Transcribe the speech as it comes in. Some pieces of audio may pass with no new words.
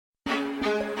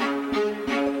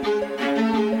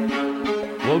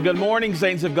Good morning,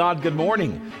 saints of God. Good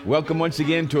morning. Welcome once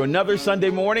again to another Sunday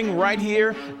morning right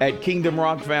here at Kingdom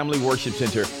Rock Family Worship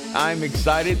Center. I'm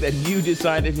excited that you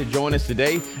decided to join us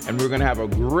today, and we're going to have a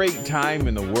great time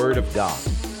in the Word of God.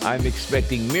 I'm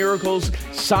expecting miracles,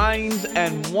 signs,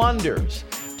 and wonders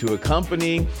to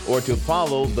accompany or to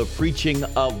follow the preaching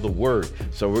of the Word.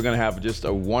 So we're going to have just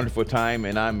a wonderful time,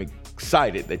 and I'm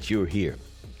excited that you're here.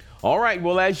 All right,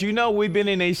 well, as you know, we've been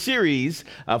in a series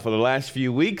for the last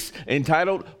few weeks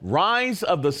entitled Rise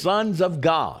of the Sons of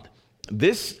God.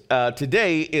 This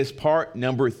today is part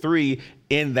number 3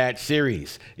 in that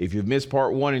series. If you've missed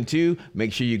part 1 and 2,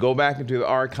 make sure you go back into the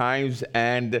archives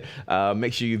and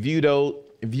make sure you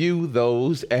view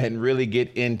those and really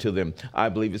get into them. I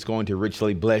believe it's going to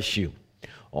richly bless you.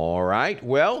 All right,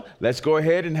 well, let's go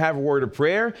ahead and have a word of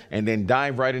prayer and then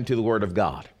dive right into the Word of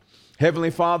God. Heavenly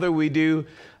Father, we do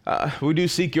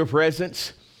seek your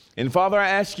presence. And Father, I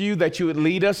ask you that you would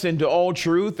lead us into all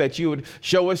truth, that you would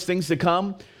show us things to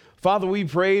come. Father, we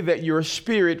pray that your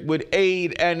Spirit would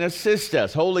aid and assist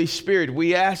us. Holy Spirit,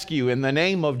 we ask you in the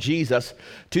name of Jesus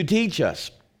to teach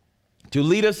us, to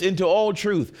lead us into all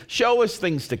truth. Show us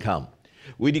things to come.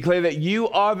 We declare that you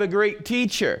are the great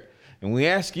teacher. And we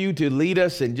ask you to lead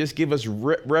us and just give us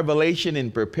revelation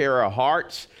and prepare our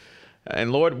hearts.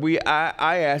 And Lord,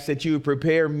 I ask that you would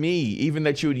prepare me, even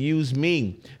that you would use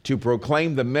me to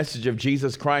proclaim the message of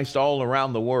Jesus Christ all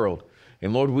around the world.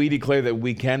 And Lord, we declare that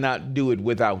we cannot do it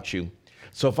without you.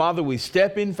 So Father, we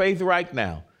step in faith right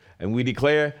now and we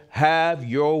declare, have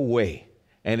your way.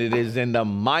 And it is in the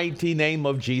mighty name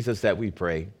of Jesus that we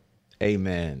pray.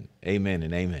 Amen, amen,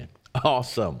 and amen.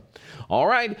 Awesome. All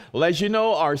right. Well, as you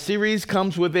know, our series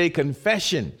comes with a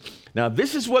confession. Now,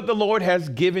 this is what the Lord has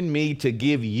given me to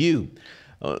give you.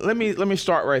 Let me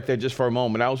start right there just for a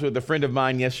moment. I was with a friend of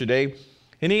mine yesterday,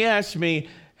 and he asked me,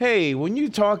 hey, when you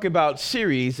talk about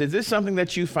series, is this something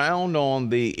that you found on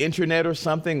the internet or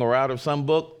something or out of some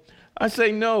book? I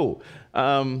say no.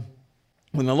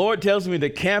 When the Lord tells me to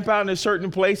camp out in a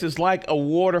certain place, it's like a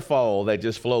waterfall that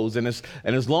just flows. And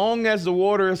as long as the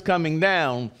water is coming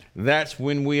down, that's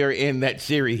when we are in that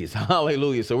series.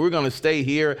 Hallelujah. So we're going to stay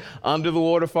here under the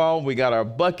waterfall. We got our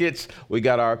buckets, we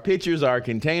got our pitchers, our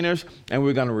containers, and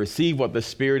we're going to receive what the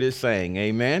Spirit is saying.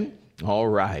 Amen. All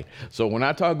right. So when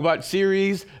I talk about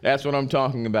series, that's what I'm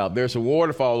talking about. There's a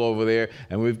waterfall over there,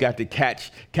 and we've got to catch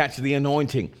the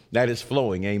anointing that is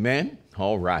flowing. Amen.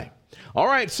 All right. All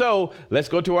right, so let's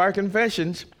go to our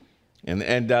confessions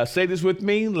and say this with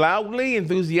me loudly,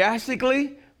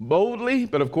 enthusiastically, boldly,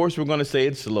 but of course we're going to say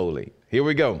it slowly. Here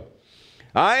we go.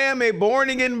 I am a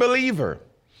born-again believer.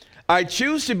 I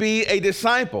choose to be a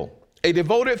disciple, a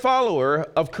devoted follower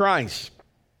of Christ.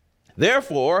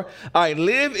 Therefore, I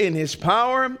live in his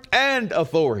power and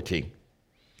authority.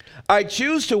 I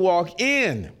choose to walk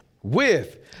in,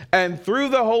 with, and through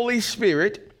the Holy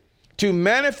Spirit to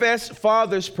manifest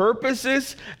Father's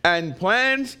purposes and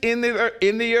plans in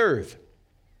the earth.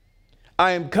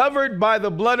 I am covered by the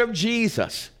blood of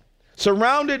Jesus,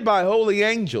 surrounded by holy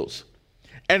angels,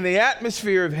 and the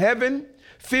atmosphere of heaven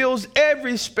fills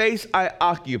every space I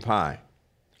occupy.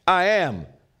 I am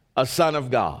a son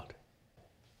of God.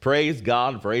 Praise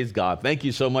God, praise God. Thank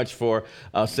you so much for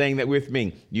saying that with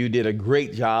me. You did a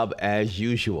great job as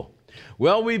usual.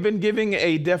 Well, we've been giving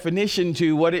a definition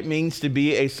to what it means to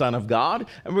be a son of God,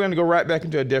 and we're going to go right back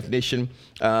into a definition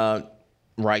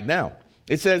right now.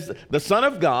 It says the son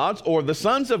of God or the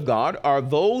sons of God are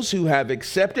those who have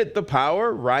accepted the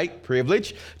power, right,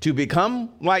 privilege to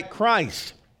become like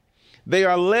Christ. They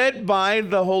are led by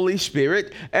the Holy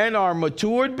Spirit and are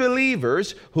matured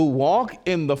believers who walk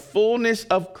in the fullness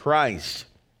of Christ.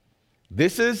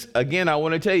 This is, again, I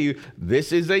want to tell you,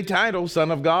 this is a title.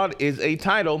 Son of God is a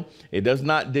title. It does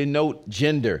not denote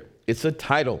gender. It's a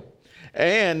title.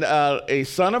 And a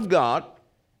son of God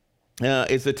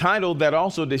is a title that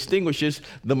also distinguishes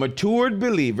the matured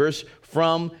believers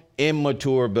from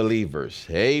immature believers.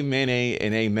 Amen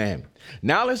and amen.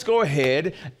 Now let's go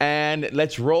ahead and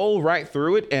let's roll right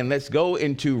through it, and let's go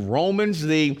into Romans,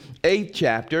 the 8th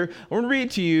chapter. I want to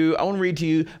read to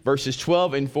you verses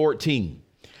 12 and 14.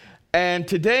 And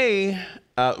today,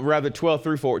 12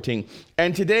 through 14.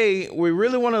 And today, we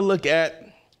really want to look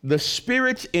at the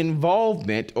Spirit's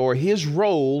involvement or his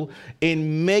role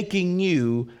in making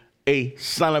you a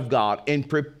son of God, in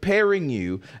preparing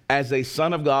you as a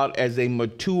son of God, as a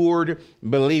matured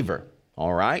believer.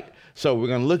 All right? So we're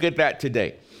going to look at that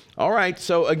today. All right.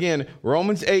 So again,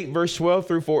 Romans 8, verse 12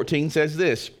 through 14 says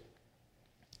this.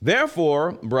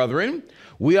 Therefore, brethren,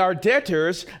 we are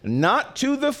debtors not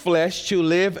to the flesh to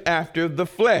live after the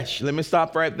flesh. Let me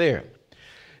stop right there.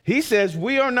 He says,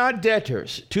 we are not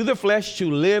debtors to the flesh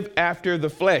to live after the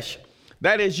flesh.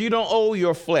 That is, you don't owe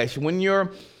your flesh.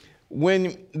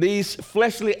 When these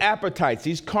fleshly appetites,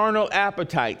 these carnal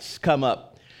appetites come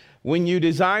up, when you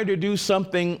desire to do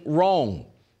something wrong,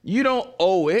 you don't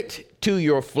owe it to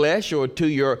your flesh or to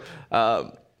your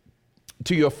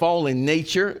fallen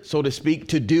nature, so to speak,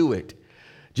 to do it.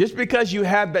 Just because you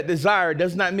have that desire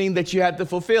does not mean that you have to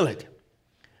fulfill it.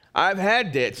 I've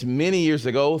had debts many years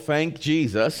ago, thank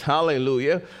Jesus,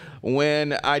 hallelujah,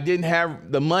 when I didn't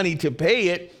have the money to pay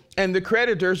it, and the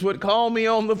creditors would call me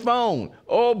on the phone.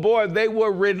 Oh boy, they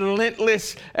were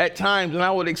relentless at times, and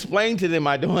I would explain to them,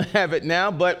 I don't have it now,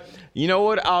 but you know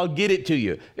what, I'll get it to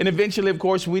you. And eventually, of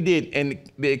course, we did, and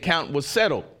the account was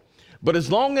settled. But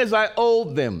as long as I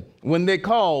owed them, when they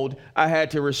called, I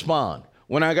had to respond.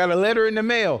 When I got a letter in the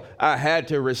mail, I had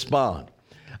to respond.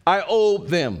 I owed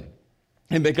them.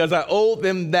 And because I owed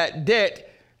them that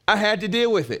debt, I had to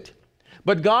deal with it.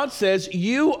 But God says,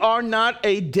 you are not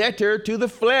a debtor to the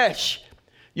flesh.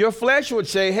 Your flesh would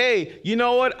say, hey, you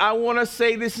know what? I want to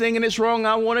say this thing and it's wrong.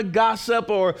 I want to gossip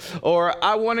or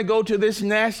I want to go to this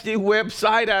nasty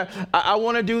website. I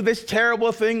want to do this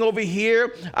terrible thing over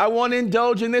here. I want to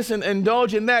indulge in this and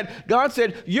indulge in that. God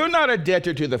said, you're not a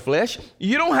debtor to the flesh.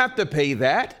 You don't have to pay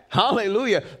that.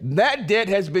 Hallelujah. That debt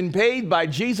has been paid by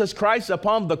Jesus Christ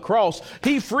upon the cross.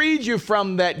 He freed you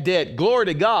from that debt. Glory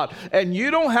to God. And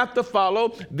you don't have to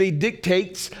follow the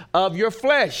dictates of your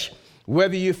flesh.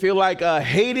 Whether you feel like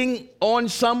hating on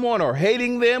someone or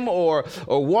hating them or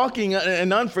walking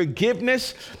in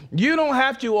unforgiveness, you don't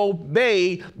have to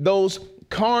obey those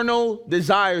carnal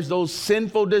desires, those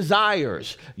sinful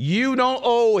desires. You don't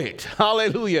owe it.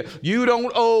 Hallelujah. You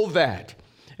don't owe that.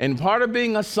 And part of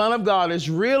being a son of God is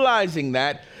realizing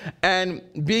that and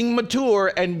being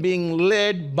mature and being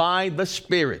led by the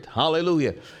Spirit.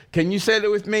 Hallelujah. Can you say that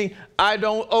with me? I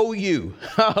don't owe you.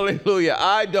 Hallelujah.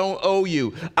 I don't owe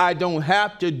you. I don't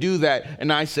have to do that.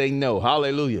 And I say no.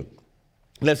 Hallelujah.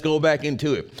 Let's go back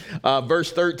into it.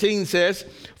 Verse 13 says,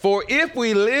 for if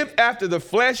we live after the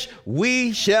flesh,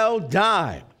 we shall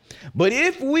die. But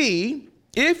if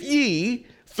ye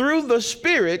through the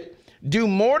Spirit do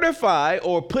mortify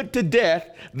or put to death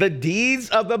the deeds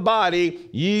of the body,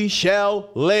 ye shall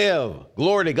live.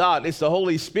 Glory to God. It's the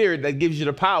Holy Spirit that gives you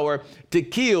the power to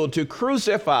kill, to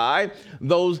crucify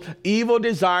those evil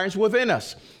desires within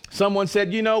us. Someone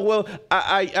said, you know, well,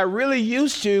 I really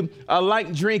used to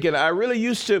like drinking. I really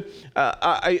used to,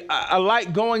 I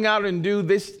like going out and do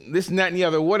this, and that, and the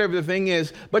other, whatever the thing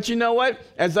is. But you know what?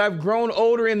 As I've grown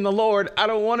older in the Lord, I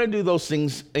don't want to do those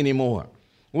things anymore.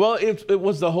 Well, it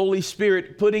was the Holy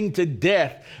Spirit putting to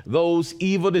death those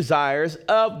evil desires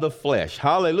of the flesh.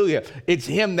 Hallelujah. It's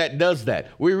him that does that.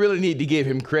 We really need to give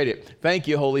him credit. Thank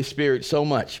you, Holy Spirit, so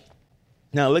much.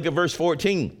 Now look at verse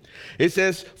 14. It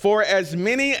says, for as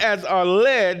many as are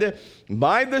led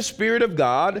by the Spirit of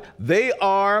God, they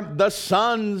are the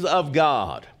sons of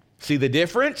God. See the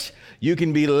difference? You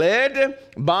can be led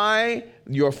by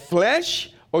your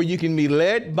flesh or you can be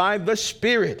led by the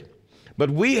Spirit. But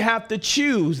we have to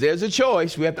choose. There's a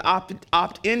choice. We have to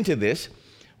opt into this.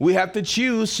 We have to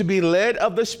choose to be led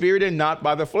of the Spirit and not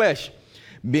by the flesh.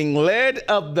 Being led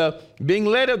of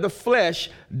the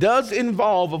flesh does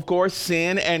involve, of course,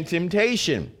 sin and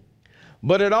temptation.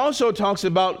 But it also talks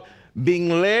about being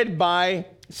led by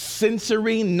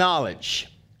sensory knowledge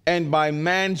and by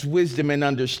man's wisdom and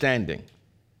understanding.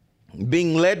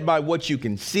 Being led by what you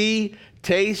can see,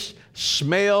 taste,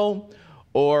 smell,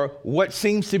 or what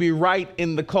seems to be right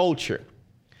in the culture.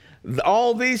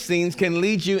 All these things can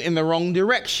lead you in the wrong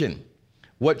direction.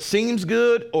 What seems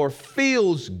good or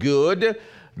feels good,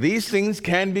 these things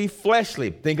can be fleshly.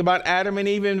 Think about Adam and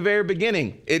Eve in the very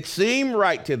beginning. It seemed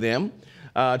right to them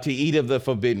to eat of the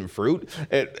forbidden fruit.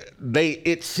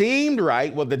 It seemed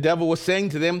right. What the devil was saying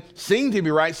to them seemed to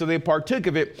be right, so they partook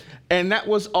of it. And that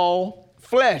was all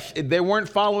flesh. They weren't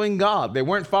following God. They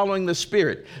weren't following the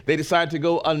Spirit. They decided to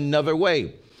go another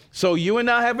way. So you and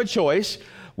I have a choice.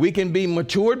 We can be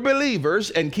matured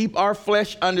believers and keep our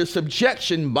flesh under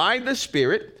subjection by the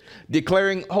Spirit,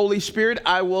 declaring, Holy Spirit,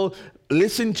 I will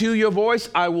listen to your voice.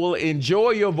 I will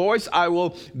enjoy your voice. I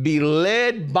will be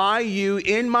led by you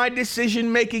in my decision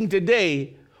making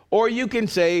today. Or you can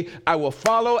say, I will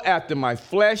follow after my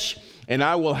flesh and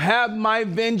I will have my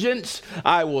vengeance.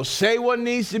 I will say what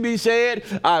needs to be said.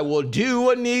 I will do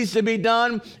what needs to be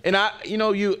done. And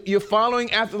you're following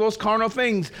after those carnal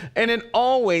things, and it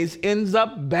always ends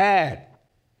up bad.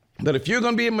 But if you're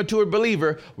going to be a mature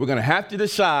believer, we're going to have to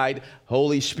decide,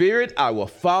 Holy Spirit, I will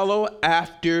follow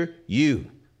after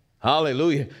you.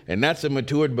 Hallelujah. And that's a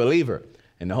matured believer.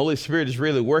 And the Holy Spirit is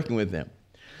really working with them.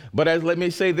 But let me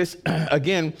say this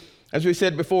again, as we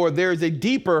said before, there's a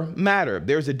deeper matter.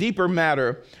 There's a deeper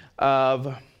matter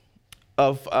of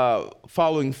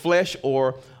following flesh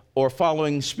or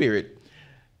following spirit.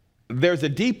 There's a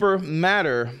deeper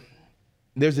matter.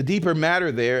 There's a deeper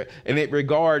matter there, and it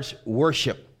regards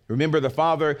worship. Remember, the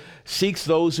Father seeks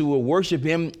those who will worship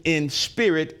him in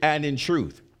spirit and in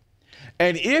truth.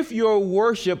 And if your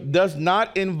worship does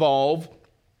not involve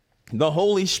the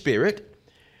Holy Spirit,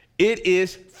 it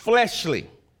is fleshly.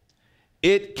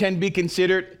 It can be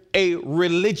considered a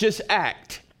religious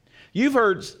act. You've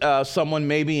heard someone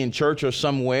maybe in church or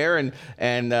somewhere,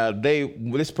 and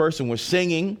this person was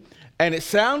singing, and it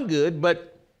sounded good,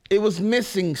 but it was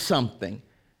missing something.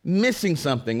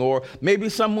 Or maybe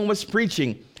someone was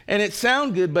preaching, and it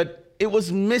sounded good, but it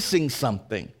was missing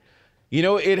something. You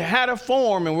know, it had a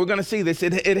form, and we're going to see this.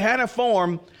 It had a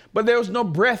form, but there was no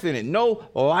breath in it, no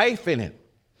life in it.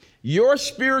 Your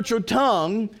spiritual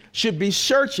tongue should be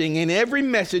searching in every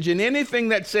message and anything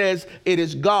that says it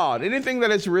is God, anything that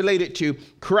is related to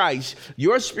Christ.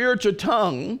 Your spiritual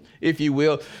tongue, if you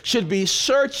will, should be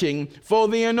searching for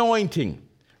the anointing,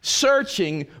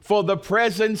 searching for the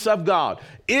presence of God.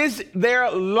 Is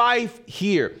there life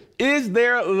here? Is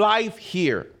there life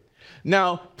here?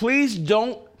 Now, please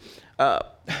don't,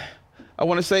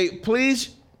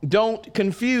 please don't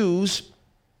confuse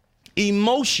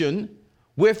emotion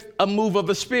with a move of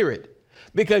the Spirit,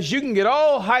 because you can get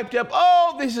all hyped up.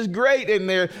 Oh, this is great. And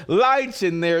there's lights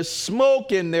and there's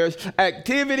smoke and there's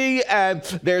activity and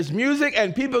there's music,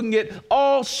 and people can get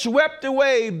all swept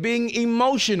away being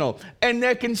emotional, and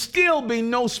there can still be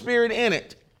no spirit in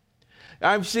it.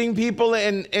 I've seen people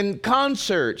in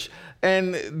concerts,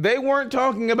 and they weren't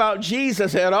talking about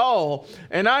Jesus at all.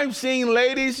 And I've seen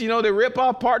ladies, they rip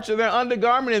off parts of their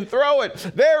undergarment and throw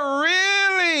it.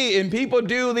 And people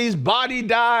do these body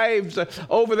dives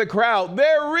over the crowd.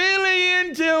 They're really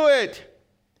into it.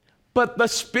 But the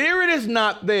Spirit is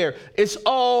not there. It's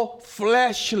all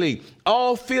fleshly,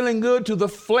 all feeling good to the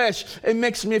flesh. It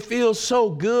makes me feel so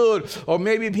good. Or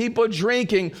maybe people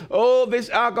drinking. Oh, this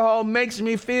alcohol makes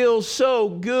me feel so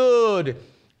good.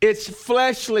 It's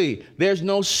fleshly. There's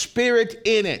no spirit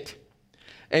in it.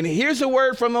 And here's a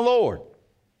word from the Lord.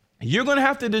 You're going to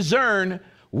have to discern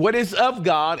what is of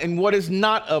God and what is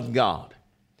not of God.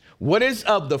 What is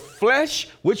of the flesh,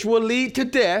 which will lead to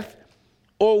death,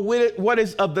 or what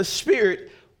is of the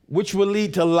Spirit, which will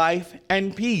lead to life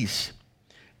and peace.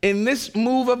 In this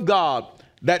move of God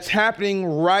that's happening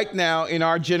right now in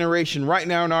our generation, right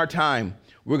now in our time,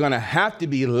 we're going to have to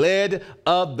be led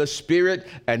of the Spirit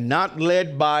and not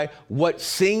led by what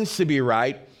seems to be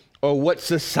right or what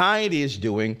society is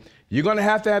doing. You're going to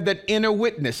have that inner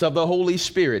witness of the Holy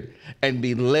Spirit and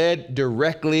be led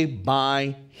directly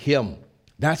by Him.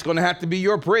 That's going to have to be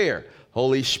your prayer.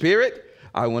 Holy Spirit,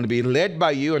 I want to be led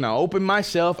by you, and I open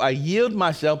myself, I yield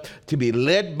myself to be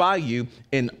led by you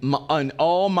in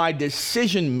all my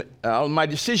decision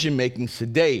makings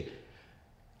today.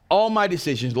 All my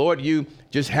decisions, Lord, you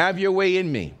just have your way in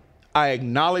me. I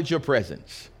acknowledge your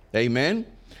presence. Amen.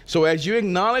 So as you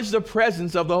acknowledge the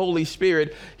presence of the Holy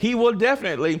Spirit, He will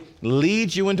definitely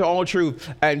lead you into all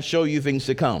truth and show you things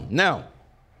to come. Now,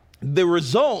 the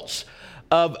results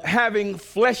of having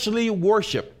fleshly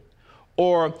worship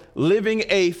or living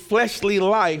a fleshly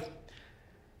life,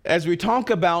 as we talk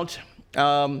about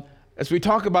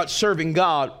serving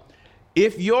God,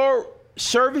 if your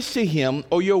service to Him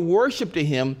or your worship to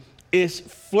Him is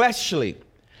fleshly,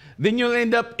 then you'll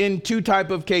end up in two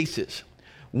types of cases.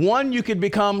 One, you could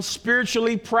become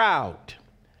spiritually proud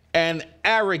and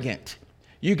arrogant.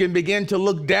 You can begin to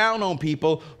look down on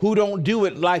people who don't do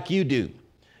it like you do.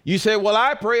 You say, well,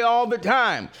 I pray all the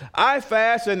time. I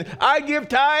fast and I give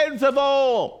tithes of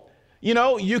all.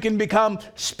 You can become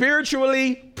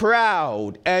spiritually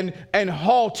proud and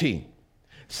haughty.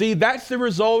 See, that's the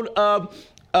result of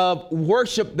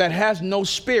worship that has no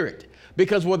spirit.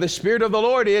 Because where the Spirit of the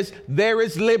Lord is, there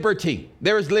is liberty.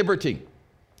 There is liberty.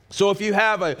 So if you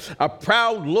have a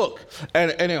proud look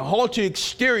and a haughty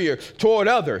exterior toward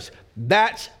others,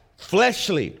 that's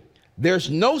fleshly. There's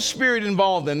no spirit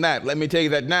involved in that. Let me tell you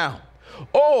that now.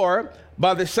 Or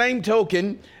by the same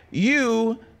token,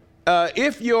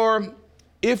 if your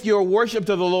worship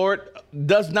to the Lord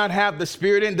does not have the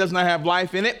Spirit in it, does not have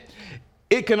life in it,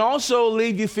 it can also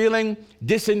leave you feeling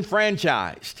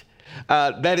disenfranchised.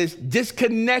 That is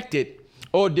disconnected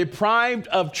or deprived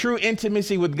of true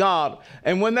intimacy with God.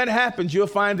 And when that happens, you'll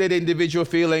find that individual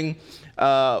feeling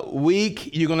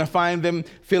weak. You're going to find them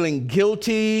feeling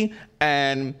guilty,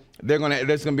 and there's going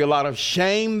to be a lot of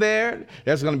shame there.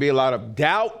 There's going to be a lot of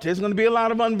doubt. There's going to be a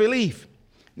lot of unbelief.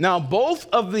 Now, both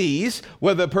of these,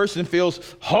 whether a person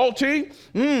feels haughty,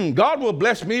 God will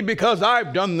bless me because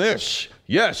I've done this.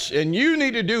 Yes, and you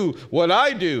need to do what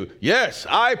I do. Yes,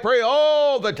 I pray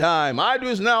all the time. I do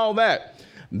this and all that.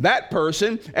 That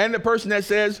person and the person that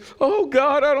says, oh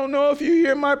God, I don't know if you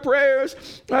hear my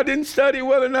prayers. I didn't study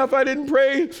well enough. I didn't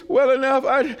pray well enough.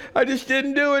 I just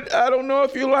didn't do it. I don't know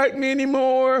if you like me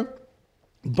anymore.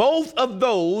 Both of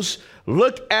those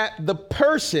look at the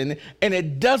person, and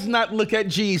it does not look at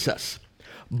Jesus.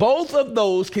 Both of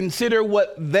those consider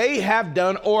what they have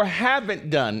done or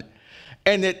haven't done,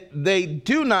 and that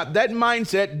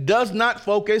mindset does not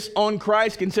focus on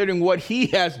Christ, considering what he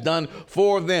has done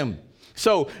for them.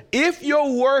 So if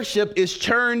your worship is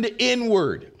turned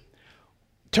inward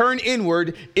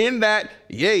in that,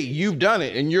 yay, you've done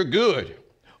it and you're good,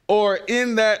 or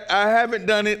in that I haven't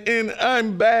done it and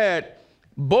I'm bad,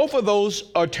 both of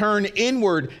those are turned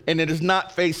inward and it is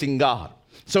not facing God.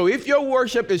 So if your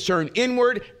worship is turned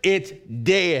inward, it's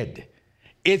dead.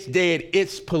 It's dead.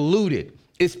 It's polluted.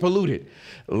 It's polluted.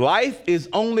 Life is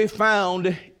only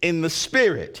found in the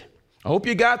Spirit. I hope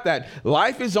you got that.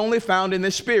 Life is only found in the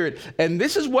Spirit. And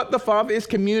this is what the Father is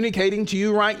communicating to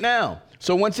you right now.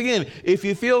 So once again, if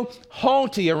you feel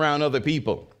haughty around other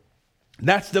people,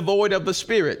 that's devoid of the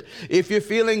Spirit. If you're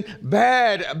feeling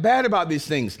bad about these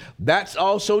things, that's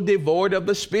also devoid of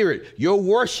the Spirit. Your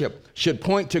worship should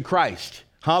point to Christ.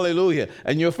 Hallelujah.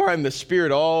 And you'll find the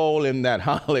Spirit all in that.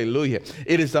 Hallelujah.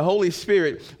 It is the Holy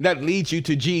Spirit that leads you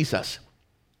to Jesus.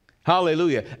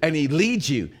 Hallelujah. And he leads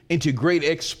you into great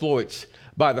exploits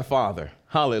by the Father.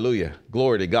 Hallelujah.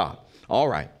 Glory to God. All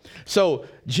right. So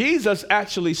Jesus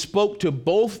actually spoke to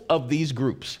both of these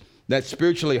groups, that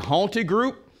spiritually haunted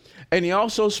group, and he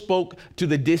also spoke to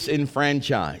the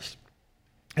disenfranchised.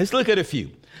 Let's look at a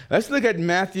few. Let's look at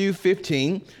Matthew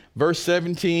 15, verse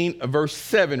 7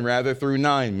 through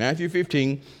 9. Matthew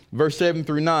 15, verse 7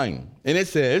 through 9. And it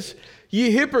says,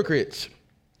 ye hypocrites,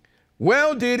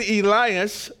 well did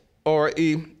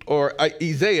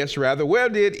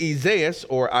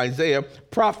Isaiah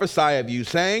prophesy of you,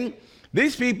 saying,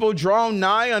 these people draw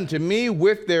nigh unto me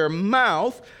with their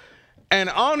mouth and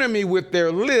honor me with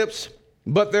their lips,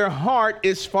 but their heart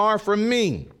is far from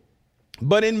me.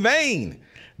 But in vain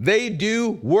they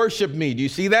do worship me. Do you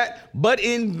see that? But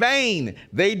in vain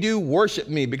they do worship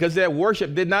me, because their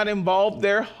worship did not involve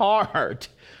their heart.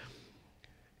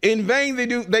 In vain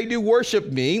they do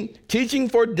worship me, teaching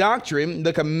for doctrine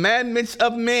the commandments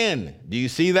of men. Do you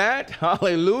see that?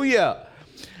 Hallelujah.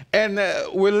 And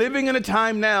we're living in a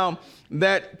time now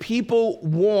that people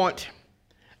want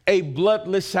a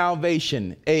bloodless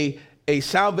salvation, a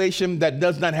salvation that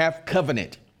does not have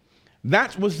covenant.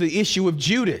 That was the issue of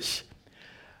Judas.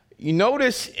 You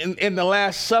notice in the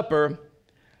Last Supper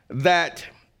that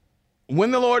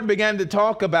when the Lord began to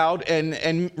talk about,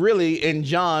 and really in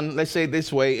John, let's say it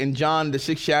this way, in John, the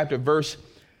 6th chapter, verse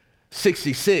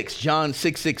 66, John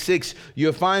 6:66,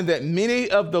 you'll find that many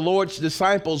of the Lord's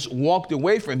disciples walked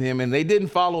away from him and they didn't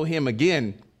follow him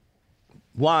again.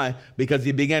 Why? Because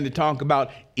he began to talk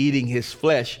about eating his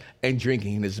flesh and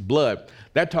drinking his blood.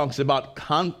 That talks about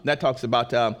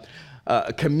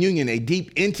communion, a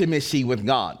deep intimacy with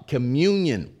God,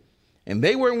 communion. And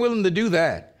they weren't willing to do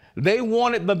that. They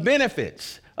wanted the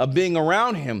benefits of being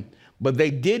around him, but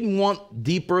they didn't want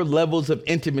deeper levels of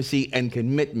intimacy and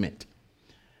commitment.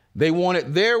 They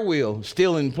wanted their will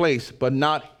still in place, but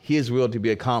not his will to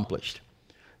be accomplished.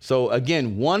 So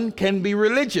again, one can be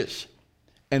religious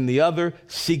and the other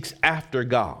seeks after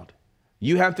God.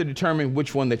 You have to determine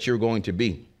which one that you're going to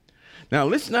be. Now,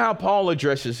 listen to how Paul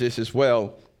addresses this as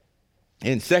well.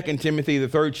 In 2 Timothy, the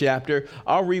 3rd chapter,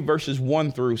 I'll read verses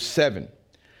 1 through 7.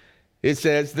 It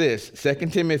says this, 2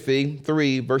 Timothy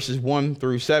 3, verses 1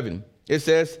 through 7. It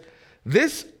says,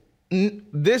 This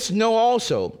know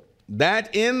also,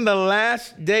 that in the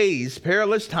last days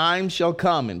perilous times shall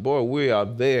come. And boy, we are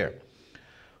there.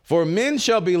 For men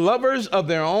shall be lovers of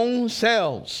their own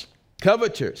selves,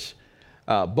 covetous,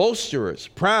 boisterous,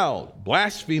 proud,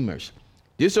 blasphemers,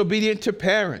 disobedient to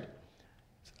parents,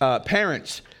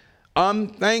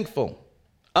 unthankful,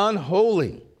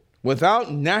 unholy,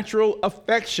 without natural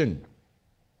affection,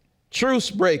 truce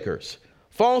breakers,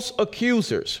 false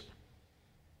accusers,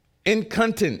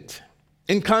 incontinent,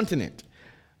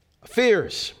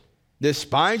 fierce,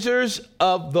 despisers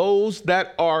of those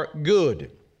that are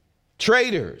good,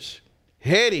 traitors,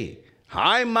 heady,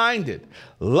 high-minded,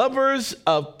 lovers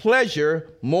of pleasure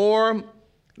more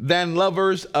than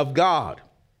lovers of God.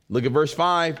 Look at verse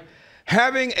 5.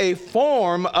 Having a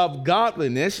form of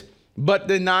godliness, but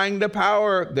denying the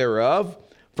power thereof,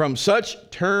 from such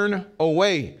turn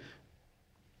away.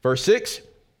 Verse 6.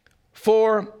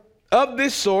 For Of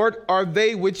this sort are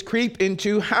they which creep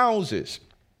into houses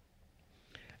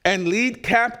and lead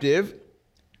captive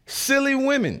silly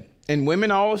women. And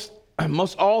women always,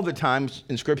 most all the times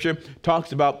in Scripture,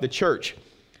 talks about the church.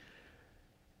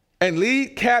 And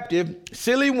lead captive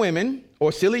silly women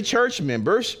or silly church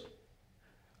members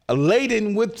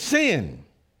laden with sin,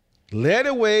 led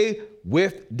away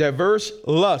with diverse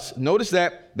lusts. Notice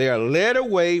that they are led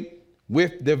away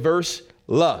with diverse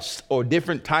lusts or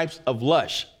different types of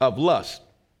lust.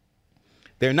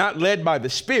 They're not led by the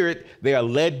Spirit, they are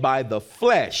led by the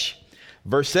flesh.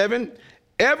 Verse 7,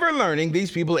 ever learning,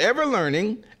 these people ever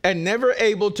learning and never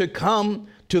able to come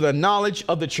to the knowledge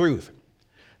of the truth.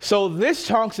 So this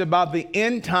talks about the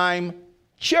end time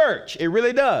church. It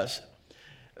really does.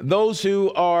 Those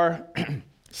who are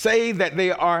say that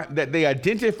they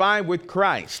identify with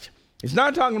Christ. It's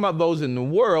not talking about those in the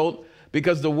world,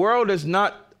 because the world is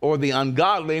not, or the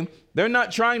ungodly, they're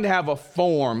not trying to have a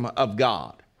form of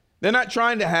God. They're not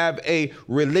trying to have a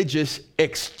religious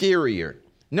exterior.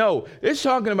 No, it's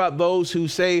talking about those who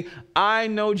say, I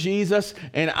know Jesus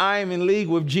and I am in league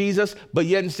with Jesus, but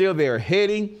yet and still they're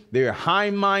heady, they're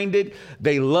high-minded,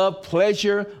 they love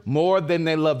pleasure more than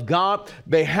they love God.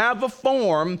 They have a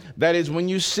form that is, when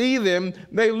you see them,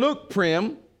 they look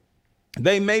prim.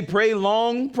 They may pray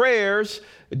long prayers,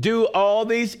 do all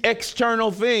these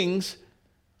external things,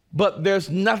 but there's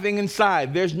nothing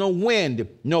inside. There's no wind,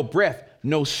 no breath,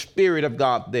 no Spirit of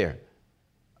God there.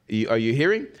 Are you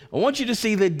hearing? I want you to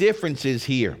see the differences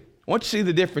here. I want you to see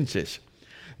the differences.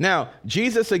 Now,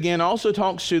 Jesus again also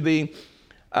talks to the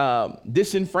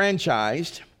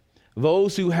disenfranchised,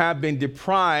 those who have been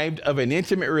deprived of an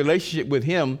intimate relationship with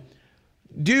him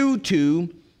due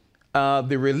to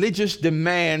the religious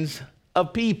demands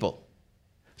of people.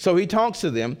 So he talks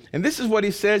to them, and this is what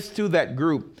he says to that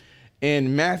group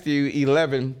in Matthew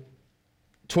 11,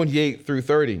 28 through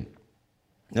 30.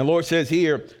 The Lord says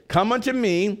here, come unto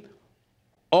me,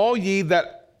 all ye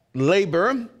that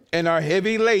labor and are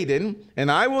heavy laden,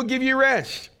 and I will give you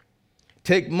rest.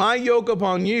 Take my yoke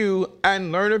upon you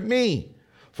and learn of me,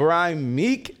 for I am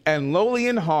meek and lowly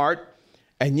in heart,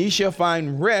 and ye shall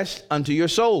find rest unto your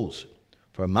souls.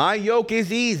 For my yoke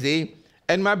is easy,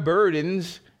 and my burden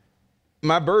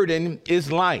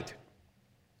is light.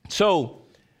 So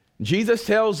Jesus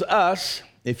tells us,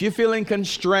 if you're feeling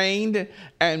constrained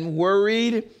and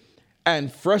worried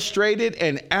and frustrated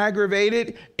and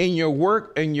aggravated in your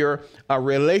work and your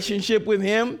relationship with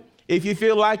him, if you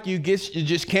feel like you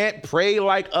just can't pray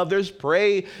like others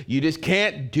pray, you just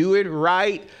can't do it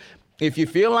right, if you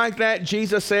feel like that,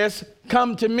 Jesus says,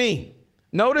 come to me.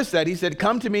 Notice that he said,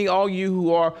 come to me, all you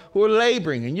who are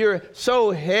laboring, and you're so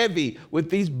heavy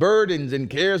with these burdens and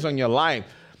cares on your life.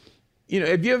 You know,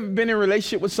 have you ever been in a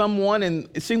relationship with someone and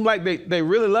it seemed like they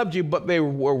really loved you, but they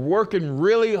were working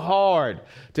really hard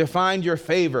to find your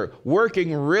favor,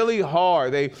 working really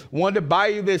hard. They wanted to buy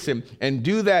you this and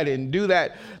do that and do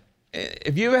that.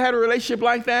 Have you ever had a relationship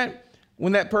like that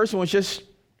when that person was just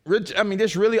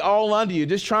really all under you,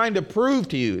 just trying to prove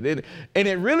to you, and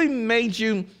it really made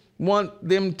you want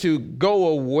them to go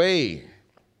away?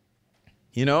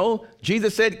 You know,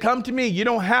 Jesus said, come to me. You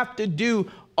don't have to do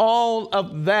all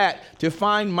of that to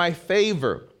find my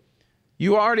favor.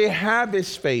 You already have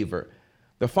his favor.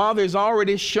 The Father has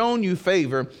already shown you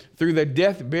favor through the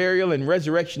death, burial, and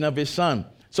resurrection of his Son.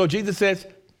 So Jesus says,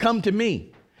 come to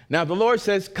me. Now the Lord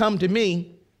says, come to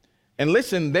me. And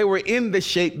listen, they were in this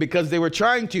shape because they were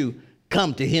trying to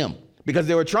come to him, because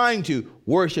they were trying to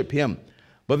worship him.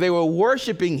 But they were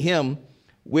worshiping him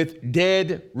with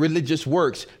dead religious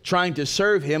works, trying to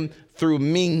serve him through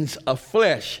means of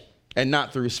flesh and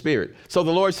not through spirit. So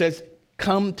the Lord says,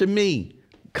 come to me,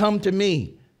 come to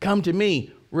me, come to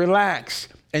me, relax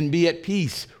and be at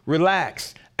peace,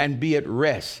 relax and be at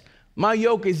rest. My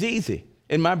yoke is easy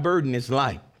and my burden is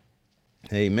light.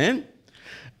 Amen.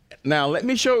 Now, let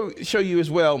me show you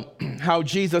as well how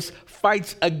Jesus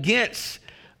fights against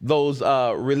those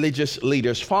religious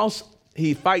leaders.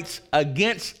 He fights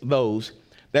against those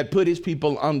that put his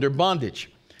people under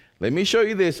bondage. Let me show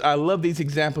you this. I love these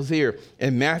examples here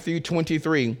in Matthew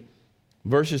 23,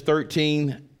 verses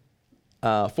 13,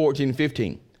 14, and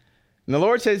 15. And the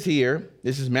Lord says here,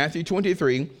 this is Matthew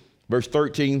 23, verse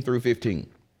 13 through 15.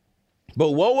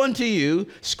 But woe unto you,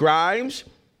 scribes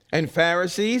and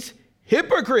Pharisees,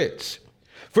 hypocrites,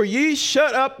 for ye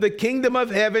shut up the kingdom of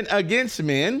heaven against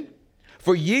men,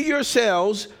 for ye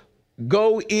yourselves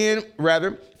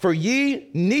for ye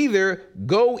neither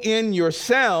go in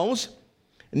yourselves,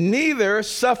 neither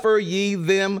suffer ye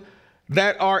them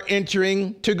that are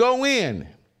entering to go in.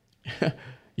 Do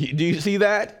you see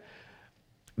that?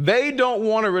 They don't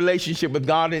want a relationship with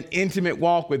God, an intimate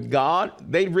walk with God.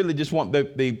 They really just want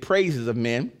the praises of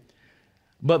men.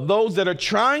 But those that are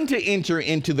trying to enter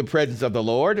into the presence of the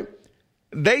Lord,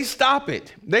 they stop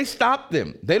it. They stop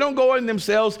them. They don't go in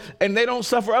themselves, and they don't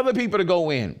suffer other people to go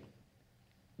in.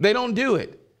 They don't do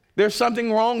it. There's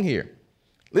something wrong here.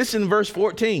 Listen to verse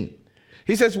 14.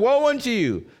 He says, woe unto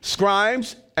you,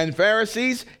 scribes and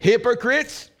Pharisees,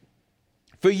 hypocrites,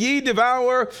 for ye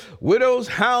devour widows'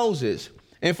 houses,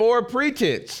 and for a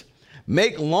pretense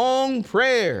make long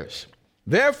prayers.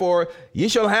 Therefore you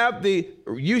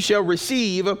shall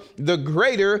receive the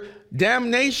greater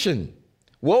damnation.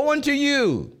 Woe unto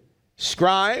you,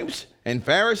 scribes and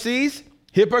Pharisees,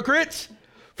 hypocrites,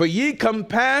 for ye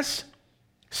compass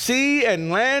sea and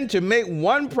land to make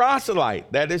one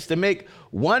proselyte, that is, to make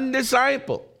one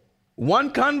disciple,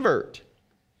 one convert.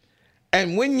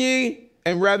 And when he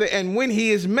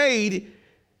is made,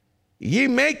 ye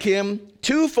make him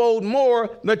twofold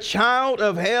more the child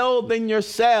of hell than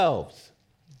yourselves.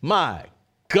 My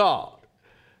God,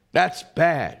 that's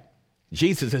bad.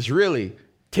 Jesus is really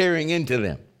tearing into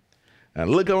them. Now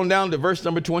look on down to verse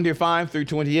number 25 through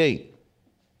 28.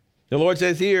 The Lord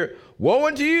says here, woe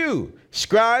unto you,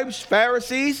 scribes,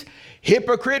 Pharisees,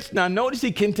 hypocrites. Now notice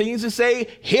he continues to say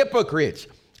hypocrites,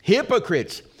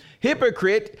 hypocrites.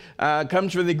 Hypocrite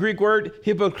comes from the Greek word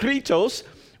hypokritos,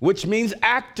 which means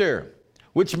actor,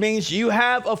 which means you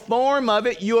have a form of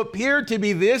it. You appear to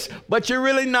be this, but you're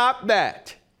really not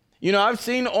that. You know, I've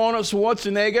seen Arnold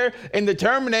Schwarzenegger in The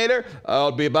Terminator.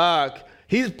 I'll be back.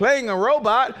 He's playing a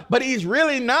robot, but he's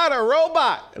really not a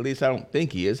robot. At least I don't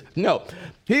think he is. No,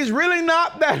 he's really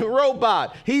not that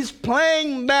robot. He's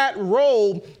playing that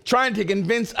role trying to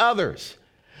convince others.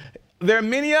 There are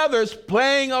many others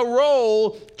playing a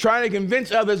role trying to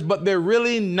convince others, but they're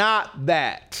really not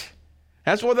that.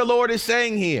 That's what the Lord is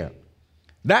saying here.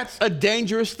 That's a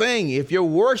dangerous thing. If your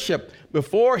worship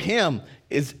before him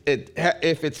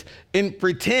if it's in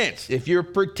pretense, if you're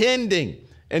pretending,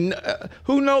 and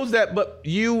who knows that but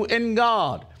you and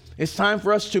God. It's time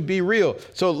for us to be real.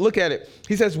 So look at it.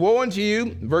 He says, woe unto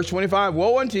you, verse 25,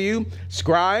 woe unto you,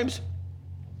 scribes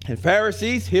and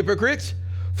Pharisees, hypocrites,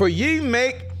 for ye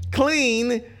make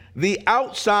clean the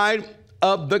outside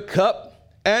of the cup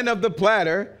and of the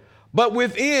platter, but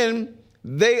within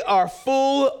they are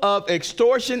full of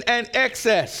extortion and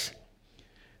excess.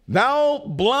 Thou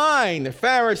blind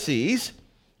Pharisees,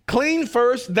 clean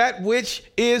first that which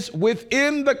is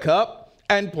within the cup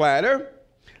and platter,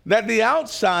 that the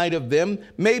outside of them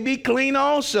may be clean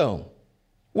also.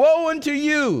 Woe unto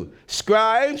you,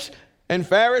 scribes and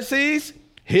Pharisees,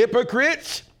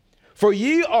 hypocrites, for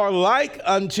ye are like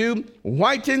unto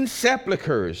whitened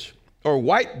sepulchres, or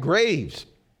white graves,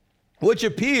 which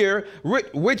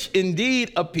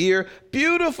indeed appear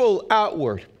beautiful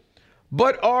outward,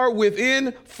 but are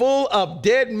within full of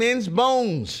dead men's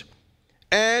bones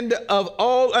and of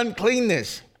all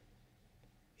uncleanness.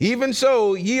 Even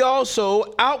so, ye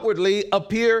also outwardly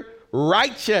appear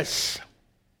righteous.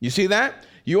 You see that?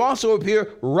 You also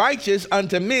appear righteous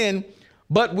unto men,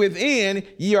 but within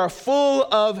ye are full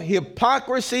of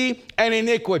hypocrisy and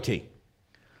iniquity.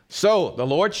 So the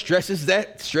Lord stresses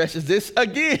this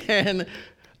again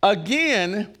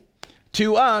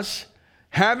to us.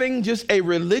 Having just a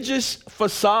religious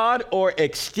facade or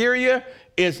exterior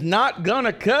is not going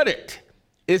to cut it.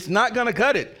 It's not going to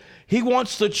cut it. He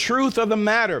wants the truth of the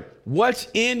matter. What's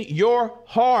in your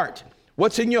heart?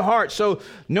 What's in your heart? So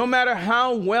no matter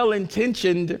how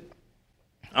well-intentioned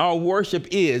our worship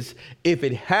is, if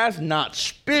it has not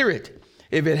spirit,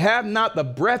 if it have not the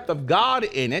breath of God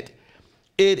in it,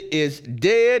 it is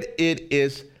dead, it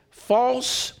is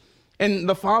false, and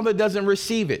the Father doesn't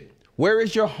receive it. Where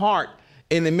is your heart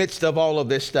in the midst of all of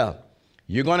this stuff?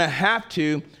 You're going to have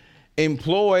to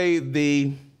employ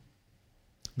the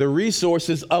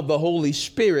resources of the Holy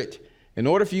Spirit in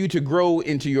order for you to grow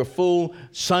into your full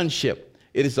sonship.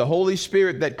 It is the Holy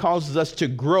Spirit that causes us to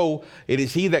grow. It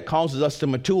is He that causes us to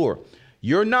mature.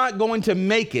 You're not going to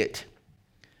make it.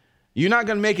 You're not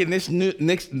going to make it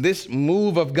in this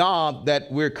move of God that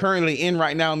we're currently in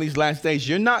right now in these last days.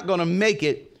 You're not going to make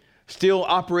it still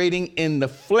operating in the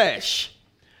flesh,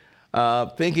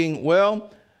 thinking,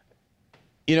 well,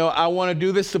 you know, I want to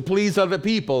do this to please other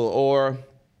people, or,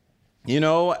 you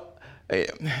know,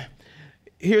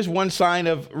 here's one sign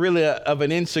of really of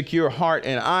an insecure heart,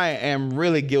 and I am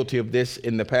really guilty of this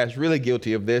in the past, really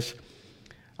guilty of this.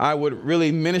 I would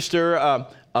really minister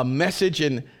a message,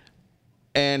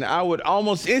 and I would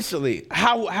almost instantly,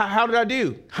 how did I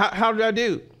do? How did I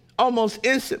do? Almost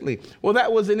instantly. Well,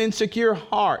 that was an insecure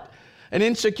heart. An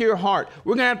insecure heart.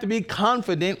 We're going to have to be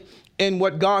confident in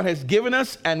what God has given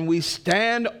us, and we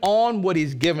stand on what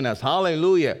he's given us.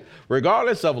 Hallelujah.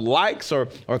 Regardless of likes or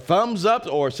thumbs up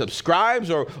or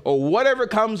subscribes or whatever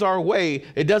comes our way,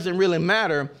 it doesn't really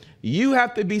matter. You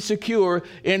have to be secure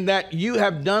in that you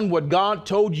have done what God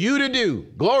told you to do.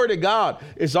 Glory to God.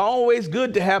 It's always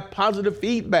good to have positive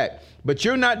feedback, but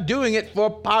you're not doing it for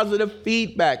positive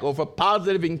feedback or for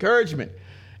positive encouragement.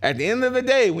 At the end of the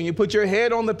day, when you put your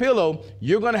head on the pillow,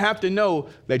 you're going to have to know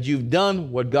that you've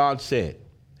done what God said.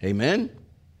 Amen.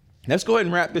 Let's go ahead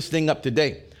and wrap this thing up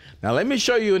today. Now, let me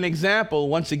show you an example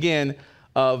once again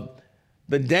of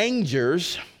the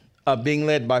dangers of being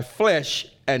led by flesh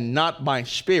and not by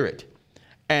spirit.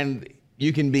 And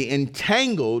you can be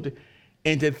entangled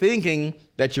into thinking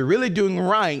that you're really doing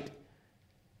right,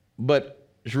 but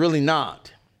it's really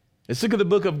not. Let's look at the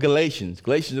book of Galatians,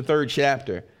 the 3rd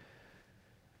chapter,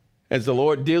 as the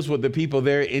Lord deals with the people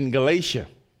there in Galatia.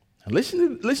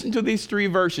 Listen to these 3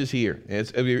 verses here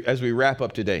as we wrap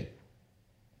up today.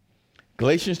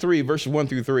 Galatians 3, verses 1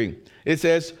 through 3. It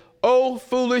says, "O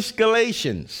foolish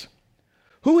Galatians,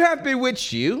 who hath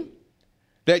bewitched you,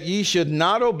 that ye should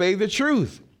not obey the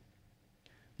truth,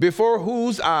 before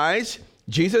whose eyes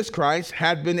Jesus Christ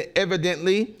hath been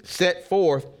evidently set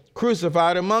forth,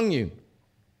 crucified among you?"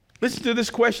 Listen to this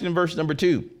question in verse number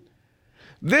 2.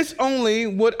 "This only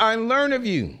would I learn of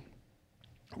you.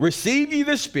 Receive ye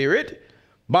the Spirit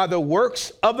by the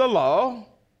works of the law,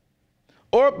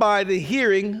 or by the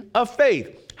hearing of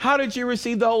faith?" How did you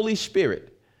receive the Holy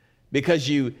Spirit? Because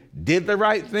you did the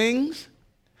right things?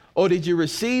 Or did you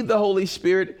receive the Holy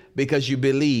Spirit because you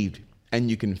believed and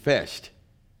you confessed?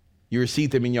 You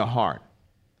received him in your heart.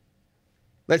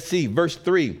 Let's see, verse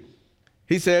 3.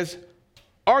 He says,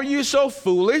 "Are you so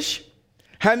foolish?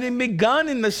 Having begun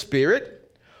in the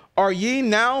Spirit, are ye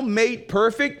now made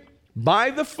perfect by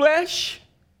the flesh?"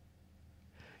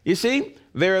 You see,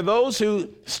 there are those who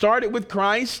started with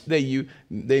Christ. They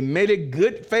made a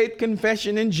good faith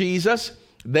confession in Jesus.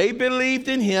 They believed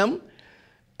in him,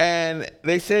 and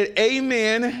they said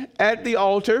amen at the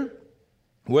altar,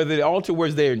 whether the altar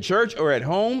was there in church or at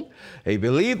home. We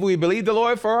believe the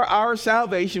Lord for our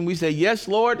salvation. We say, "Yes,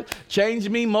 Lord, change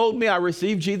me, mold me. I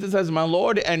receive Jesus as my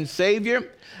Lord and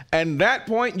Savior." And that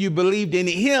point, you believed in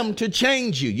him to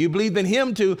change you. You believed in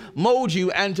him to mold you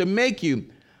and to make you.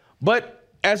 But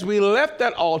as we left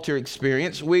that altar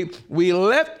experience, we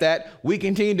left that, we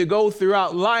continued to go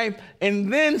throughout life,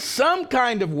 and then some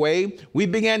kind of way, we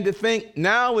began to think,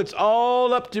 now it's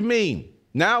all up to me.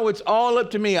 Now it's all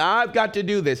up to me. I've got to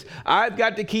do this. I've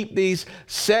got to keep these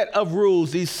set of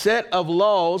rules, these set of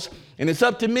laws, and it's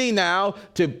up to me now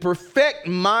to perfect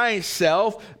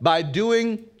myself by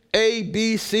doing A,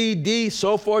 B, C, D,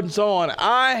 so forth and so on.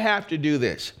 I have to do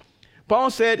this. Paul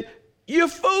said, "You're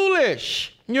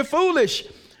foolish. You're foolish."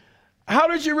 How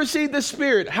did you receive the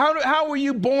Spirit? How were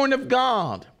you born of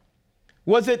God?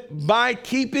 Was it by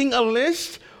keeping a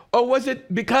list, or was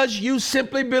it because you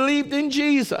simply believed in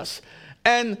Jesus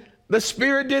and the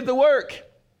Spirit did the work?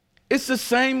 It's the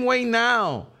same way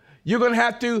now. You're going to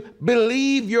have to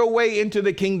believe your way into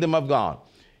the kingdom of God.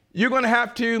 You're going to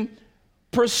have to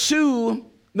pursue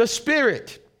the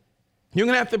Spirit. You're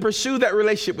going to have to pursue that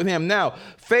relationship with him. Now,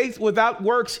 faith without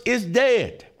works is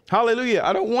dead. Hallelujah.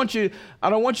 I don't want you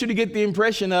to get the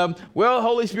impression of, well,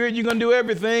 Holy Spirit, you're going to do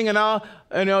everything,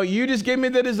 and you just give me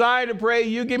the desire to pray,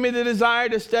 you give me the desire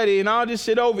to study, and I'll just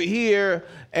sit over here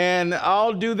and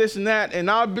I'll do this and that, and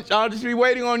I'll just be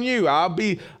waiting on you. I'll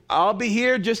be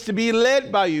here just to be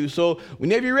led by you. So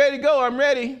whenever you're ready to go, I'm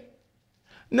ready.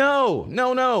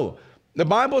 No. The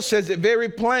Bible says it very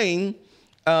plain.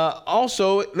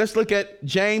 Also, let's look at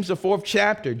James, the 4th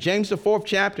chapter. James, the 4th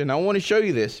chapter, and I want to show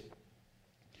you this.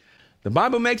 The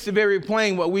Bible makes it very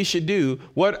plain what we should do,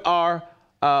 what our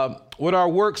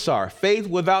works are. Faith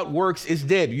without works is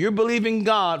dead. You're believing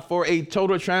God for a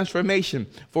total transformation,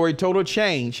 for a total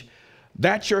change.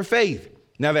 That's your faith.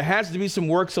 Now, there has to be some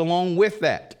works along with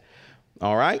that.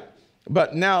 All right?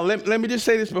 But now, let me just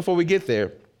say this before we get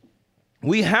there.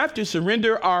 We have to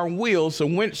surrender our will,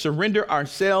 surrender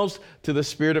ourselves to the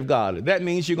Spirit of God. That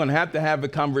means you're going to have a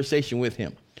conversation with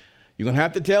him. You're going to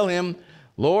have to tell him,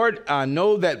 "Lord, I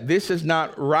know that this is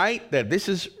not right, that this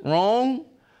is wrong,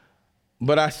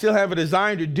 but I still have a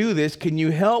desire to do this. Can you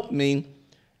help me?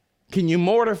 Can you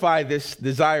mortify this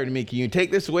desire to me? Can you take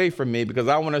this away from me? Because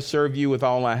I want to serve you with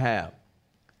all I have."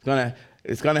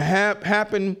 It's going to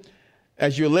happen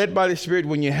as you're led by the Spirit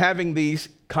when you're having these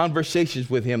conversations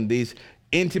with him, these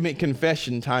intimate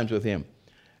confession times with him.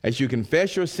 As you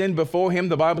confess your sin before him,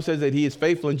 the Bible says that he is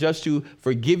faithful and just to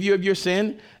forgive you of your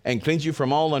sin and cleanse you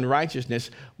from all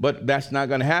unrighteousness. But that's not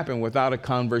going to happen without a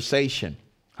conversation.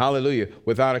 Hallelujah.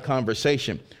 Without a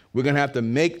conversation. We're going to have to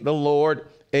make the Lord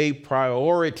a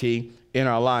priority in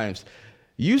our lives.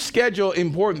 You schedule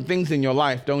important things in your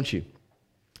life, don't you?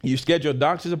 You schedule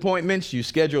doctor's appointments. You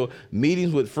schedule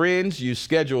meetings with friends. You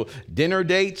schedule dinner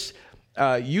dates.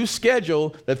 You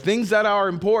schedule the things that are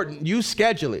important. You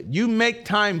schedule it. You make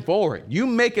time for it. You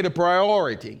make it a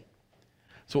priority.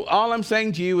 So all I'm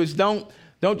saying to you is don't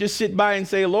just sit by and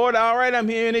say, Lord, all right, I'm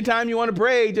here anytime you want to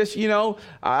pray. Just,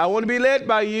 I want to be led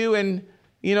by you, and,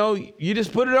 you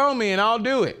just put it on me and I'll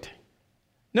do it.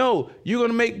 No, you're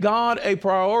going to make God a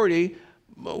priority.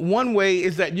 One way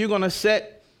is that you're going to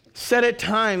set a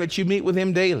time that you meet with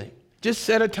him daily. Just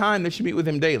set a time that you meet with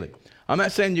him daily. I'm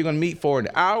not saying you're going to meet for an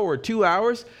hour or 2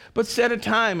 hours, but set a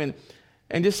time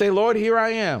and just say, Lord, here I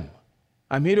am.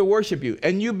 I'm here to worship you.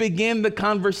 And you begin the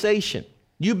conversation.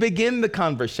 You begin the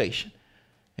conversation.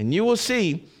 And you will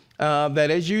see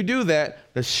that as you do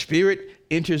that, the Spirit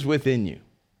enters within you.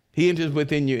 He enters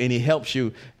within you and he helps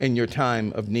you in your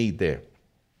time of need there.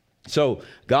 So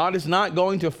God is not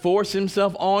going to force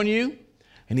himself on you,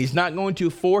 and he's not going to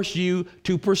force you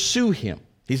to pursue him.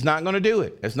 He's not going to do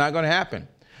it. It's not going to happen.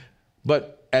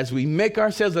 But as we make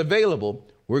ourselves available,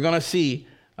 we're going to see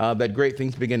that great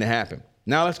things begin to happen.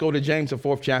 Now let's go to James, the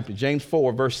 4th chapter, James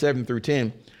 4, verse 7 through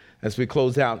 10, as we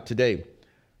close out today.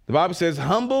 The Bible says,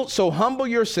 humble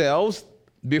yourselves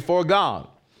before God.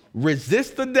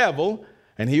 Resist the devil,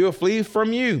 and he will flee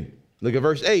from you. Look at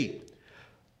verse 8.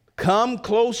 Come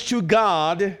close to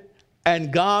God,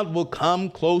 and God will come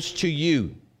close to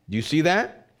you. Do you see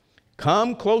that?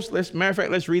 Come close. Matter of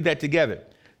fact, let's read that together.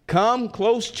 Come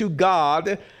close to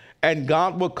God, and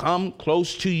God will come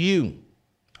close to you.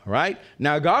 All right?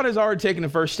 Now, God has already taken the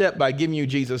first step by giving you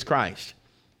Jesus Christ,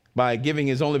 by giving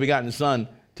his only begotten Son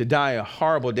to die a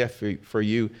horrible death for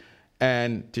you,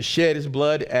 and to shed his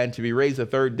blood and to be raised the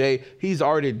third day. He's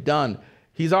already done.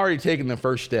 He's already taken the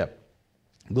first step.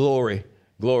 Glory,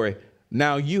 glory.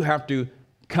 Now you have to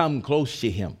come close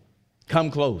to him. Come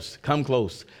close, come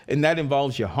close. And that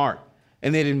involves your heart.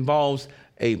 And it involves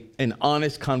an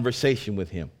honest conversation with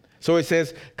him. So it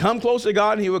says, come close to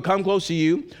God and he will come close to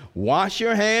you. Wash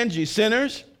your hands, you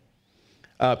sinners.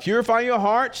 Purify your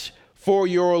hearts, for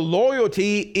your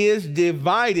loyalty is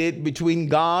divided between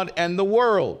God and the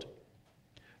world.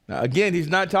 Now, again, he's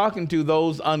not talking to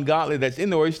those ungodly that's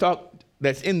in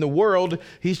the world.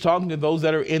 He's talking to those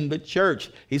that are in the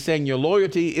church. He's saying your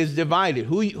loyalty is divided.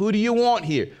 Who do you want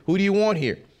here? Who do you want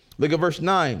here? Look at verse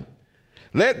 9.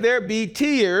 Let there be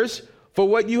tears for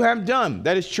what you have done.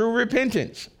 That is true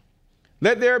repentance.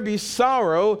 Let there be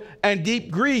sorrow and deep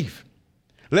grief.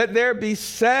 Let there be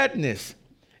sadness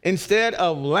instead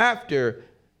of laughter,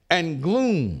 and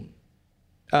gloom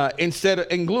instead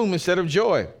of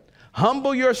joy.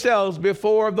 Humble yourselves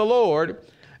before the Lord,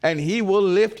 and he will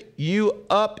lift you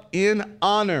up in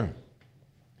honor.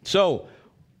 So,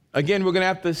 again, we're going to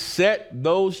have to set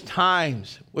those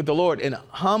times with the Lord and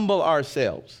humble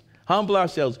ourselves. Humble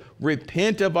ourselves.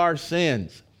 Repent of our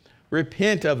sins.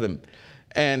 Repent of them.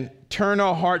 And turn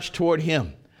our hearts toward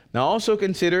him. Now also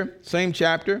consider, same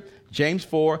chapter, James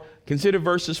 4, consider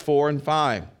verses 4 and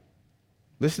 5.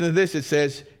 Listen to this. It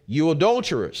says, you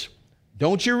adulterers,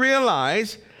 don't you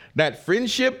realize that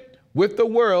friendship with the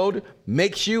world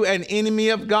makes you an enemy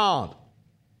of God?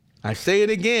 I say it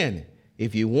again.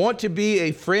 If you want to be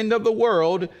a friend of the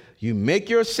world, you make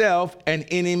yourself an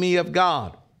enemy of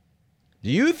God. Do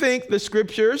you think the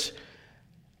scriptures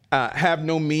have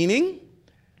no meaning?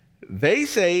 They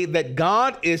say that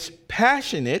God is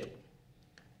passionate,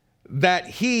 let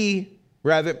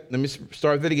me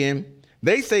start that again.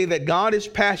 They say that God is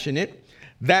passionate,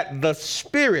 that the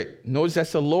Spirit, notice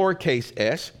that's a lowercase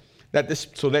s,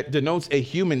 so that denotes a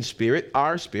human spirit,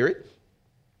 our spirit.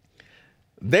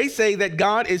 They say that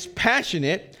God is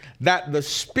passionate, that the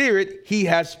Spirit he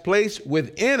has placed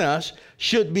within us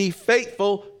should be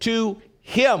faithful to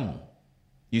him.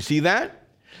 You see that?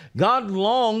 God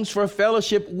longs for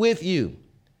fellowship with you.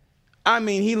 I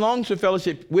mean, he longs for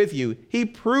fellowship with you. He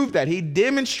proved that. He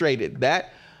demonstrated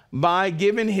that by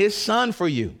giving his Son for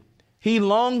you. He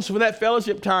longs for that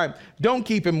fellowship time. Don't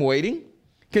keep him waiting.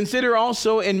 Consider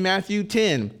also in Matthew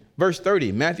 10, verse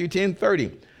 30. Matthew 10,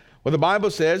 30. Where the Bible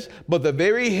says, but the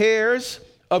very hairs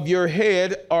of your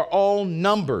head are all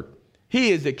numbered.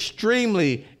 He is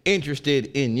extremely interested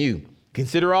in you.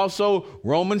 Consider also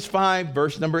Romans 5,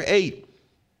 verse number 8.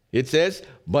 It says,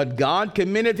 but God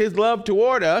commended his love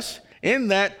toward us in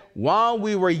that while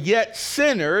we were yet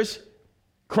sinners,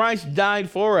 Christ died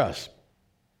for us.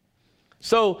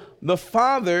 So the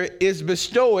Father is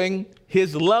bestowing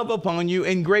his love upon you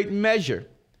in great measure.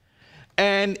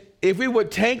 And if we would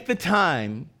take the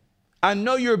time I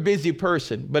know you're a busy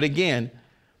person, but again,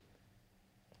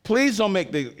 please don't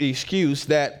make the excuse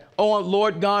that, oh,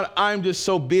 Lord God, I'm just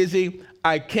so busy.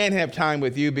 I can't have time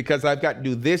with you because I've got to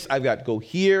do this. I've got to go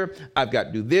here. I've got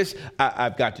to do this.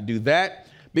 I've got to do that.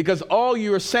 Because all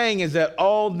you're saying is that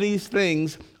all these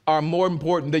things are more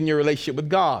important than your relationship with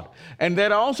God. And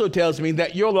that also tells me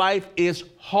that your life is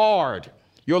hard.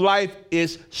 Your life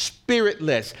is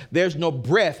spiritless. There's no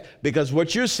breath, because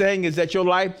what you're saying is that your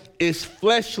life is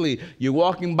fleshly. You're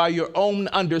walking by your own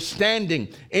understanding.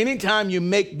 Anytime you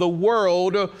make the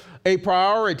world a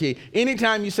priority,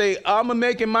 anytime you say, I'm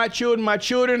making my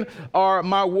children are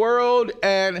my world,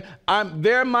 and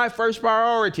they're my first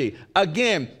priority.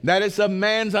 Again, that is a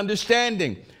man's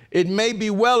understanding. It may be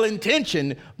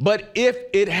well-intentioned, but if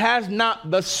it has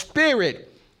not the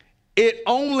Spirit, it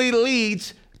only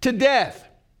leads to death.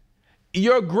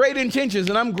 Your great intentions,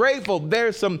 and I'm grateful,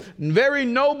 there's some very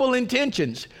noble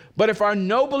intentions, but if our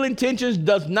noble intentions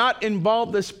does not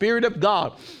involve the Spirit of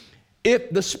God, if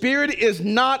the Spirit is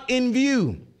not in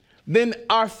view, then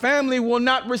our family will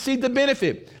not receive the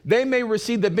benefit. They may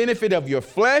receive the benefit of your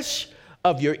flesh,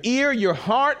 of your ear, your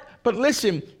heart, but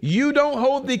listen, you don't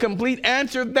hold the complete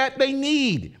answer that they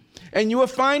need. And you will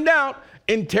find out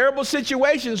in terrible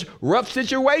situations, rough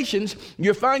situations,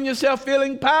 you find yourself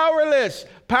feeling powerless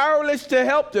to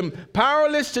help them,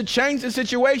 powerless to change the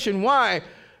situation. Why?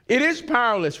 It is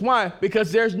powerless. Why?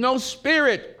 Because there's no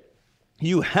Spirit.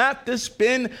 You have to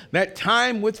spend that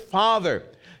time with Father.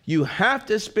 You have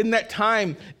to spend that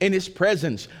time in His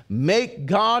presence. Make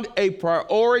God a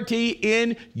priority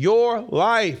in your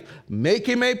life. Make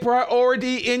Him a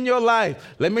priority in your life.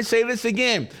 Let me say this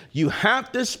again. You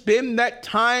have to spend that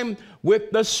time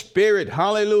with the Spirit.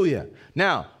 Hallelujah.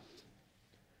 Now,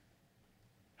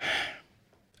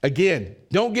 again,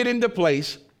 don't get into a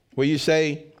place where you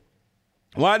say,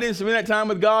 well, I didn't spend that time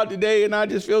with God today and I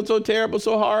just feel so terrible,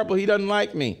 so horrible. He doesn't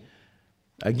like me.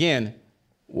 Again,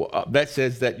 that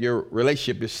says that your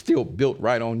relationship is still built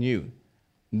right on you,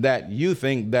 that you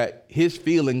think that His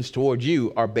feelings towards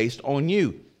you are based on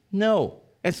you. No,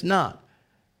 it's not.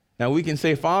 Now we can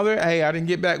say, Father, hey, I didn't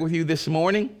get back with you this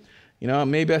morning. You know,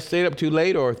 maybe I stayed up too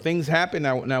late or things happened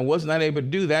and I was not able to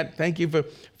do that. Thank you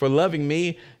for loving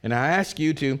me. And I ask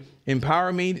you to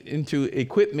empower me and to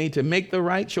equip me to make the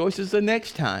right choices the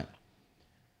next time.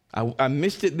 I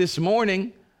missed it this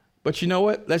morning, but you know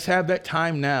what? Let's have that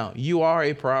time now. You are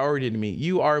a priority to me.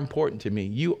 You are important to me.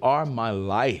 You are my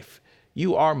life.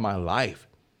 You are my life.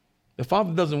 The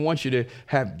Father doesn't want you to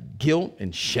have guilt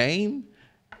and shame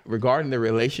regarding the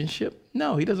relationship.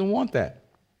 No, He doesn't want that.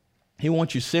 He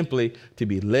wants you simply to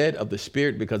be led of the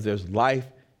Spirit, because there's life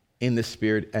in the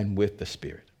Spirit and with the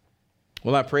Spirit.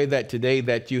 Well, I pray that today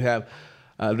that you have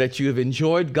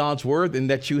enjoyed God's word and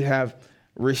that you have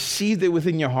received it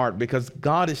within your heart, because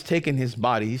God has taken His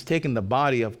body. He's taken the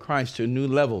body of Christ to a new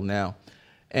level now,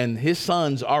 and His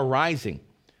sons are rising.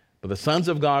 But the sons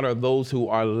of God are those who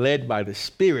are led by the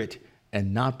Spirit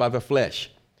and not by the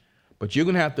flesh. But you're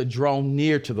going to have to draw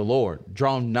near to the Lord,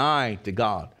 draw nigh to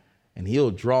God, and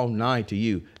He'll draw nigh to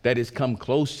you. That is, come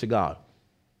close to God,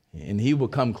 and He will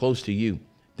come close to you.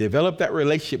 Develop that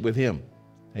relationship with Him.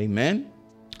 Amen.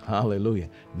 Hallelujah.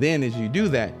 Then as you do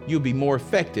that, you'll be more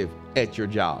effective at your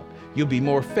job. You'll be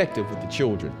more effective with the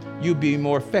children. You'll be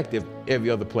more effective every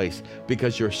other place,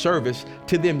 because your service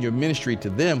to them, your ministry to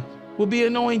them will be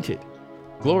anointed.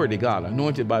 Glory to God,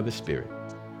 anointed by the Spirit.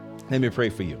 Let me pray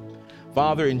for you.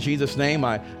 Father, in Jesus' name,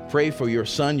 I pray for your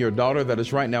son, your daughter that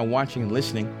is right now watching and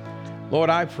listening. Lord,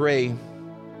 I pray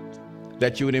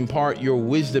that you would impart your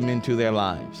wisdom into their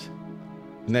lives.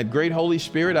 And that great Holy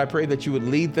Spirit, I pray that you would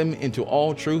lead them into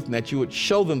all truth and that you would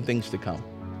show them things to come.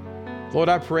 Lord,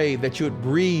 I pray that you would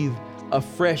breathe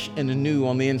afresh and anew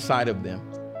on the inside of them.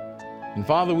 And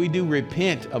Father, we do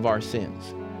repent of our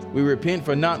sins. We repent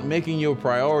for not making you a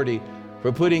priority,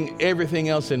 for putting everything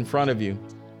else in front of you.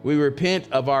 We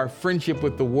repent of our friendship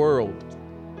with the world,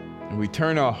 and we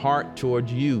turn our heart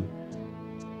towards you.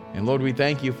 And Lord, we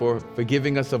thank you for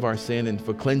forgiving us of our sin and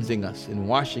for cleansing us and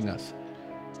washing us.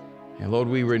 And Lord,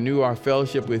 we renew our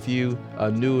fellowship with you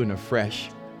anew and afresh.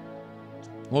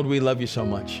 Lord, we love you so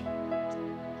much.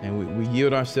 And we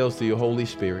yield ourselves to your Holy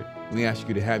Spirit. We ask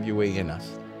you to have your way in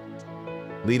us.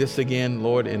 Lead us again,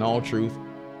 Lord, in all truth.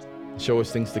 Show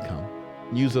us things to come.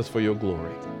 Use us for your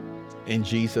glory. In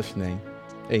Jesus' name,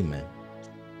 amen.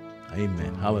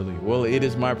 Amen. Hallelujah. Well, it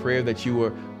is my prayer that you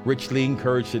were richly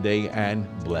encouraged today and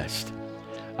blessed.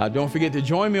 Don't forget to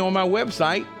join me on my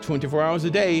website 24 hours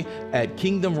a day at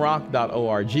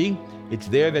kingdomrock.org. It's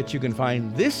there that you can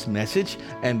find this message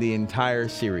and the entire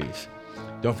series.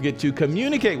 Don't forget to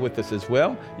communicate with us as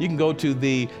well. You can go to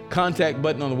the contact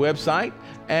button on the website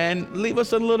and leave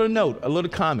us a little note, a little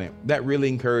comment. That really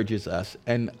encourages us,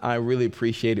 and I really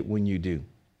appreciate it when you do.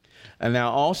 And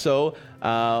now also,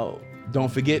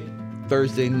 don't forget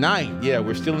Thursday night. Yeah,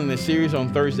 we're still in a series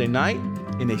on Thursday night,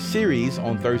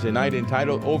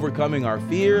 entitled Overcoming Our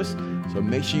Fears. So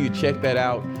make sure you check that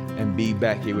out and be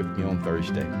back here with me on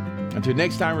Thursday. Until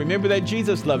next time, remember that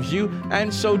Jesus loves you,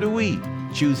 and so do we.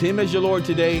 Choose him as your Lord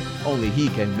today. Only he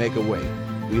can make a way.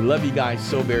 We love you guys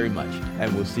so very much,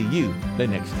 and we'll see you the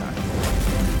next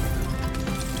time.